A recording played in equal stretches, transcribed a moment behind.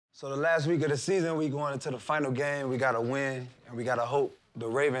So the last week of the season, we going into the final game. We got to win, and we got to hope the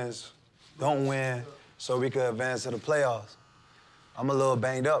Ravens don't win so we can advance to the playoffs. I'm a little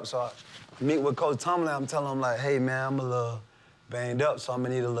banged up, so I meet with Coach Tomlin. I'm telling him, like, hey, man, I'm a little banged up, so I'm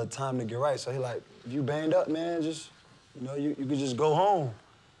going to need a little time to get right. So he like, if you banged up, man, just, you know, you could just go home.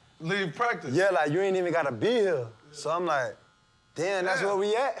 Leave practice? Yeah, like, you ain't even got to be here. So I'm like, damn, that's where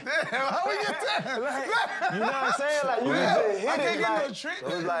we at. Damn, how we get there? Like, you know what I'm saying? Like, you can just hit I it. can't get Like, no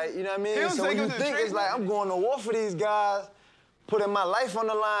treatment. so it's like, you know what I mean? He was So when you taking the think it's like, I'm going to war for these guys, putting my life on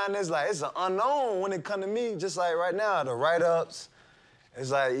the line, it's like, it's an unknown when it come to me, just like right now, the write-ups.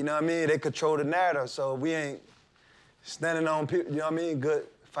 It's like, you know what I mean? They control the narrative, so we ain't standing on, you know what I mean, good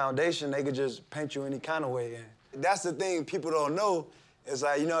foundation. They could just paint you any kind of way. And that's the thing people don't know. It's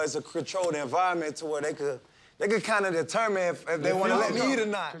like, you know, it's a controlled environment to where they could kind of determine if they want to let me eat or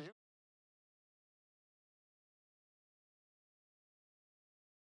not.